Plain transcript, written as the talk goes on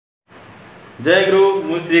जय गुरु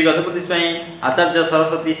मु श्री गजपति स्वाई आचार्य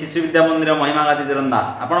सरस्वती शिशु विद्या मंदिर महिमा गादी जोरंदा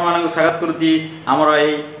आपण मानक स्वागत करुच्ची आमर ये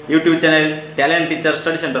YouTube channel talent teacher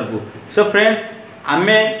study centre को। सो फ्रेंड्स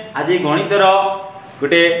आमे आज गणितर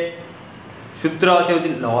गोटे सूत्र से हूँ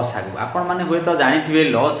लसागु आपण मैंने हुए तो जानी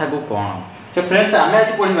लसागु कौन। सो फ्रेंड्स आमे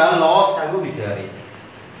आज पढ़ा लसागु विषय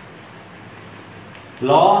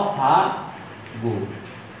लसागु।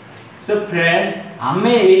 सो फ्रेंड्स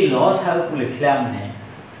आमे ये लसागु को लिखला माने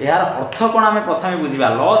यार अर्थ कौन आम प्रथम बुझा।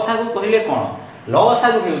 लसागु कहले कौन?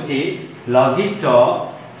 लसागु होउछि लघिष्ठ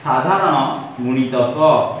साधारण गुणितक।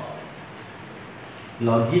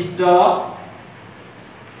 लघिष्ठ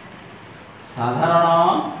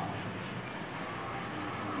साधारण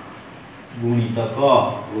गुणितक।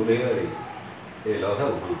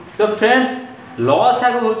 सो फ्रेंड्स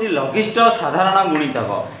लसागु होउछि लघिष्ठ साधारण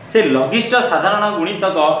गुणितक। से लघिष्ठ साधारण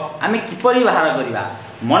गुणितक आमे किपरि बाहर करिबा?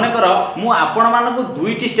 मनकर मु आपण मानकु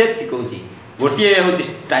दुईटी स्टेप शिखौछि। गोटे होछि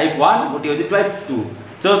टाइप 1 गोटे होछि टाइप 2।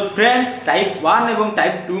 सो फ्रेंड्स टाइप 1 एवं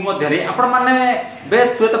टाइप 2 मध्य रे आपण माने बेस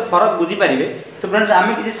हुए तो फरक बुझी पारिबे। सो फ्रेंड्स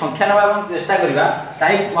आमे किछि संख्या नबा एवं चेष्टा करिबा।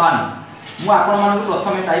 टाइप 1 मु आपण मानकु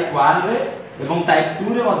प्रथमे टाइप 1 रे एवं टाइप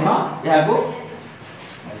 2 रे मध्य याको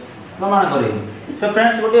प्रमाण करेबी। सो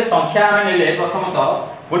फ्रेंड्स गोटे संख्या आमे नेले प्रथमतः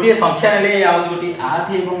गोटे संख्या नेले आ गोटे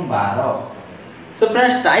 8 एवं 12। सो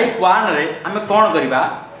फ्रेंड्स टाइप 1 रे आमे कोन करिबा?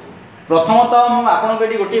 प्रथमतः मु आपन को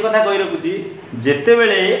गोटे कथा कहि रखुची जेते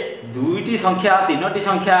बेले दुईटी संख्या तीनोटी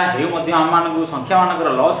संख्या हेउ मध्ये हम मानकु संख्या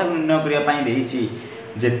मानकर लसागु निर्णय करिया पई देइछि।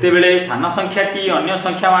 जेते बेले सान संख्याटी अन्य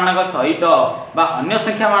संख्या मानक सहित बा अन्य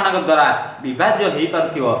संख्या मानक द्वारा विभाज्य हेइ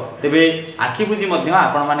परथिवो तेबे आखि बुझी मध्ये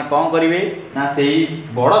आपण माने कोन करिवे ना सेही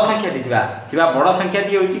बड़ संख्याटी थिबा बड़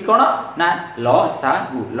संख्याटी होउची कोन ना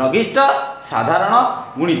लसागु लघिष्ठ साधारण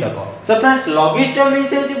गुणितक। सो फ्रेंड्स लघिष्ठ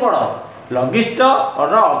मीन्स होउची बड़। लघिष्ठ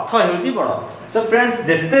और अर्थ होउची बड़। सो फ्रेंड्स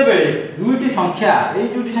जेते बेले दुईटी संख्या एई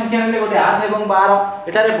दुईटी संख्या हेले गोटे 8 एवं 12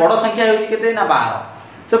 एटारे बड़ संख्या होउची केते ना 12।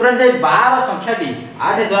 सो फ्रेंड्स ये 12 संख्याटी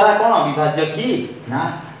 8 द्वारा कौन विभाज्य कि ना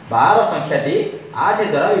 12 संख्याटी 8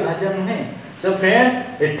 द्वारा विभाज्य नुहे। सो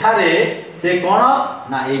फ्रेंड्स एठारे से कौन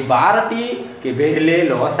ना ये 12 टी केबे हेले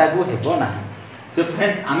लसागु हेबो नाही। सो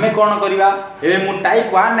फ्रेंड्स आमे कौन करिबा एबे मु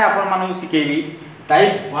टाइप 1 ने आपन मानू सिखेबी।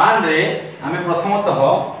 टाइप 1 रे आमे प्रथमतः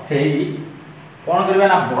सेही कौन करिबा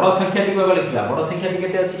ना बड़ संख्याटी को लिखिबा। बड़ संख्याटी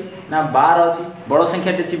केते अछि ना 12 अछि। बड़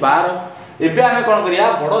संख्याटी अछि 12। एबे आमे कोन करिया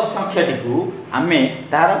बड़ संख्याटी को आमे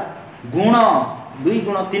तार गुण 2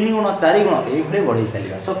 गुण 3 गुण 4 गुण एई भले बढ़ै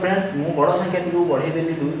चलिबा। सो फ्रेंड्स मु बड़ संख्याटी को बढ़ै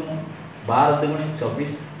देली 2 गुण 12 2 गुण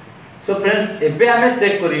 24। सो फ्रेंड्स एबे आमे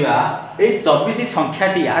चेक करिया एई 24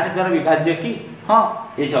 संख्याटी 8 द्वारा विभाज्य कि हां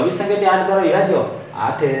एई 24 संख्याटी 8 द्वारा विभाज्य।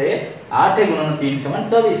 8 रे 8 गुणन 3 समान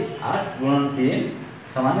 24 8 गुणन 3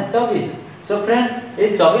 समान 24। सो फ्रेंड्स ये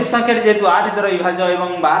 24 संख्या जेतु 8 द्वारा विभाज्य एवं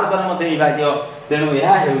 12 द्वारा मध्य विभाज्य तेणु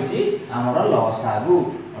यह हेउची हमर लसागु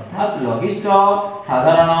अर्थात लघिष्ठ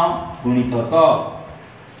साधारण गुणितक।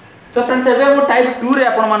 सो फ्रेंड्स एबे मो टाइप 2 रे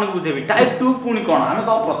आपण मानक बुझेबी। टाइप 2 पुनी कोन आमे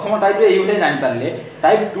तो प्रथम टाइप रे एइबे जानि पारले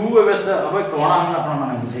टाइप 2 एबे अबे कोन हम आपण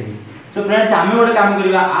मानक बुझेबी। सो फ्रेंड्स आमे गोटे काम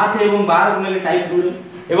करिबा 8 एवं 12 गुणले टाइप 2 रे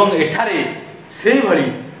एवं एठारे सेही भली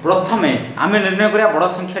प्रथमे आमे निर्णय करिया बड़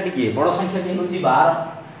संख्याटी की बड़ संख्याटी होची 12।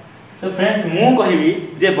 सो फ्रेंड्स मु कहिबी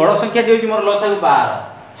जे बड़ संख्याटी होची मोर लसागु 12।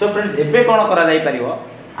 सो फ्रेंड्स एबे कोन करा जाई परिबो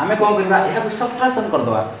आमे कोन करबा एहा को सब्ट्रैक्शन कर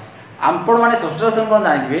दवा। आपण माने सब्ट्रैक्शन कोन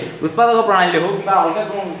जानिथिबे उत्पादक प्रणाली हो कि अलगा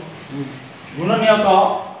कोन गुणनीयक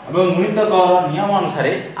एवं गुणितक नियम अनुसार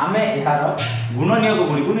आमे एहार गुणनीयक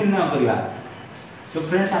गुणी को निर्णय करबा। सो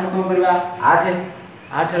फ्रेंड्स आमे कोन करबा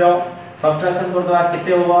 8 रो सब्ट्रैक्शन कर दवा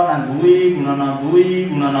केते होबो ना 2 गुणन 2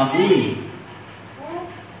 गुणन 2।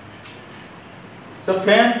 सो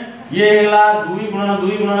फ्रेंड्स ये हला 2 गुणन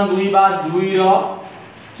 2 बा 2 रो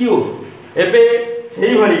क्यूब। एबे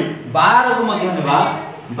सेही भली 12 को मध्य नेबा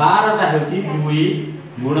 12 ता होची 2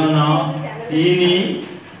 गुणन 3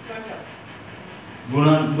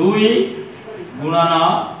 गुणन 2 गुणन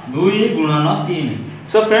 2 गुणन 3।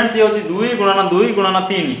 सो फ्रेंड्स ये होची 2 गुणन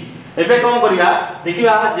 3। एबे कोन करिया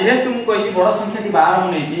देखिबा जेहेतु मु कहि बड़ संख्याटी 12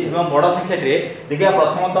 मु नेछि एवं बड़ संख्याटी रे देखिबा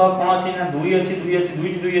प्रथमतः कोन अछि ना 2 अछि 2 अछि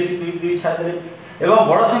 2 छात्र एवं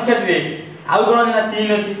बड़ संख्याटी रे आउ कोन ना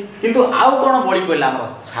 3 अछि किंतु आउ कोन बळी पडला हमर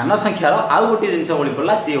सान संख्यार आउ गोटे जिंस बळी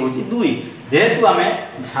पडला से होछि 2। जेहेतु आमे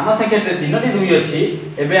सान संख्याटी रे 3टी 2 अछि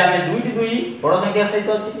एबे आमे 2टी 2 बड़ संख्या सहित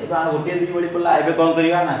अछि एबे आ गोटे 2 बळी पडला एबे कोन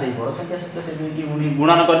करिवा ना सेही बड़ संख्या सहित से 2 की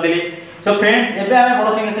गुणन कर देली। सो फ्रेंड्स एबे आमे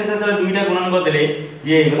बड़ संख्या सहित 2टा गुणन कर देले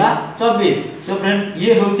ये होला 24। सो फ्रेंड्स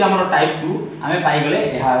ये होछि हमर टाइप 2 आमे पाई गले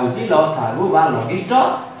एहा होछि लसागु बा लघिष्ठ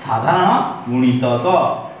साधारण गुणितक।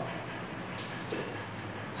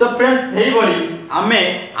 सो फ्रेंड्स सेही बळी आमे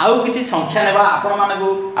आउ किसी संख्या नेबा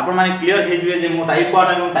आपण माने क्लियर हे जिवे जे मो टाइप 1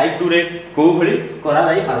 एवं टाइप 2 रे को भली करा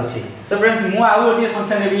जाई पारुछि। सो फ्रेंड्स मु आउ गोटे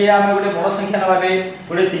संख्या नेबी आमे गोटे बड़ संख्या नेबाबे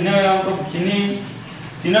गोटे 3टी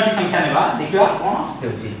संख्या नेबा देखिबा कोन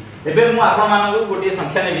हेउछि। एबे मु आपण मानकु गोटे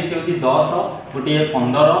संख्या नेबी से होछि 10 गोटे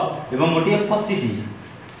 15 एवं गोटे 25।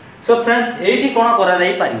 सो फ्रेंड्स एठी कोन करा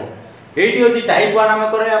जाई पारिबो एठी होछि टाइप 1 आमे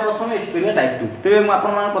करया प्रथम एठी करिया टाइप 2। तबे मु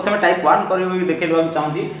आपण मान प्रथम टाइप 1 करबो देखैबा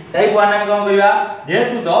चाहूछि। टाइप 1 आमे कोन करिया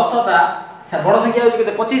जेहेतु 10 ता बड़ संख्या होछि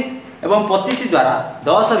केते 25 एवं 25 द्वारा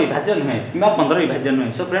 10 विभाज्य नुहे किबा 15 विभाज्य नुहे।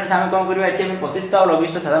 सो फ्रेंड्स आमे कोन करिया एठी आमे 25 ता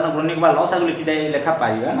लघिष्ठ साधारण गुणिक बा लसागु लिखि जाय लेखा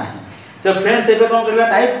पाइबा नाही। सो फ्रेंड्स एबे कोन करिया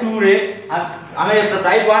टाइप 2 रे आमे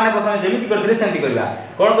टाइप 1 ने प्रथम जेमिति करथिले सेमति करिया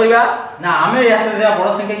कोन करिया ना आमे या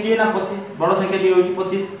बड़ संख्या की ना 25 बड़ संख्या की होछि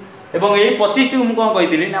 25 एवं एई 25 टी मु कोन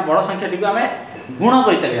कहिदिली ना बड़ संख्या टी को आमे गुण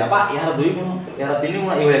करि चलिया बा यार 2 गुण यार 3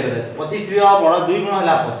 गुण एई भले करे 25 रो बड़ 2 गुण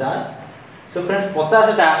हला 50। सो फ्रेंड्स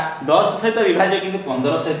 50 टा 10 सहित विभाज्य किंतु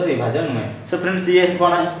 15 सहित विभाज्य नुहे। सो फ्रेंड्स ये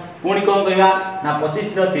कोन है पुणी कोन कहिबा ना 25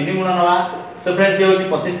 रो 3 गुण नवा। सो फ्रेंड्स ये होची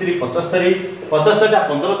 25 3 75 75 टा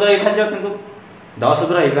 15 द्वारा विभाज्य किंतु 10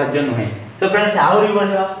 द्वारा विभाज्य नुहे। सो फ्रेंड्स आहुरी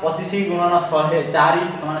बढ़िया 25 गुणन 100 4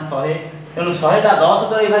 समान 100 तेणु 100 टा 10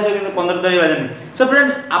 द्वारा विभाज्य किंतु 15 द्वारा विभाज्य नुहे। सो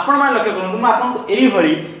फ्रेंड्स आपण मान लक्ष्य करନ୍ତୁ म आपन को एई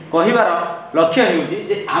भली कहिबार लक्ष्य हेउची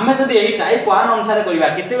जे आमे जदि एई टाइप 1 अनुसार करिबा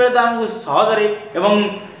केते बेले त हमकु सहज रे एवं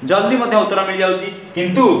जल्दी मध्ये उत्तर मिल जाउची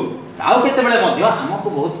किंतु आउ केते बेले मध्ये हमकु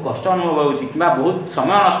बहुत कष्ट अनुभव होउची किबा बहुत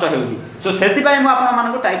समय नष्ट हेउची। सो सेति पय म आपण मान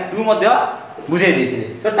को टाइप 2 मध्ये बुझाई देथिले।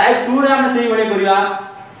 सो टाइप 2 रे हम सेही भली करिबा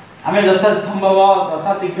आमे यथा संभव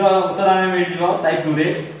तथा शीघ्र उत्तर आमे मिल जिवो टाइप 2 रे।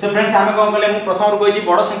 सो फ्रेंड्स आमे कोन कले मु प्रथम रु कहि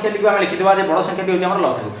बड़ संख्या टी को आमे लिखि देबा जे बड़ संख्या टी होची हमर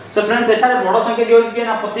लसागु। सो फ्रेंड्स एठारे बड़ संख्या टी होची के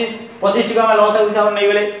ना 25 25 टी को आमे लसागु हिसाब नै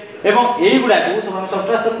गेले एवं एई गुडा को सब हम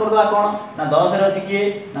सब्ट्रैक्शन कर दवा कोन ना 10 रे अछि के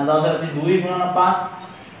ना 10 रे अछि 2 गुणन 5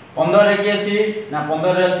 15 रे की अछि ना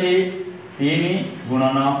 15 रे अछि 3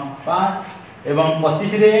 गुणन 5 एवं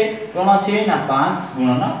 25 रे कोन अछि ना 5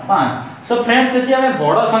 गुणन 5। सो फ्रेंड्स एठी आमे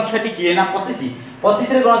बड़ संख्या टी किए ना 25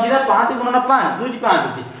 25 रे कोन अछि ना 5 गुणन 5 दुइटी 5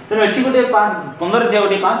 अछि तेनो एठी गोटे 5 15 रे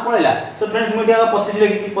गोटे 5 पळेला। सो फ्रेंड्स मु एठी 25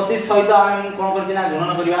 लिखिछि 25 सहित आमे कोन करछि ना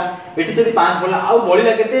गुणन करिवा एठी जदि 5 पळला आ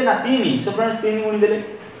बळिला केते ना 3। सो फ्रेंड्स 3 गुणी देले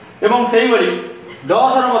एवं सेही बळी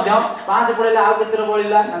 10 रो मध्ये 5 पळेला आ केते रो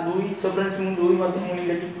बळिला ना 2। सो फ्रेंड्स मु 2 मध्ये गुणी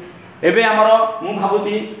देली एबे हमरो मु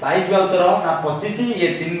भाबुची पाइ जिवा उत्तर ना 25 ये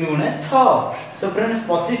 3 गुणे 6। सो फ्रेंड्स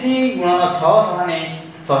 25 गुणन 6 समाने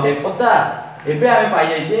 150। एबे आमे पाइ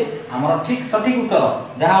जाय जे हमर ठीक सठिक उत्तर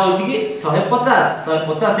जहा होची कि 150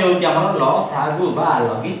 150 होची हमर लसागु बा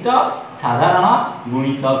लघिष्ठ साधारण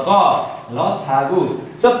गुणितक लसागु।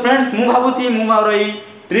 सो फ्रेंड्स मु भाबुची मु मारो ई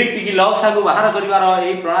ट्रिक टी लसागु बाहर करिवार ए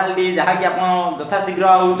प्रणाली जहा कि आपण यथा शीघ्र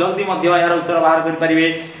आ जल्दी मध्ये यार उत्तर बाहर करि परिबे।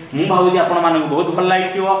 मु भाबुची आपण मानक बहुत भल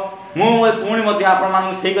लागिथिबो। मु पुणी मध्ये आपण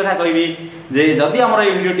मानक सेही कथा कहबी जे जदि हमर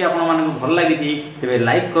ए वीडियो टी आपण मानक भल लागिथि तेबे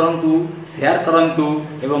लाइक करंतु शेयर करंतु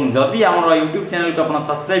एवं जदि हमर YouTube चैनल को आपण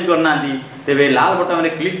सब्सक्राइब करनांती तेबे लाल बटन रे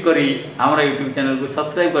क्लिक करी हमर YouTube चैनल को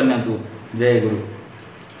सब्सक्राइब करनांतु। जय गुरु।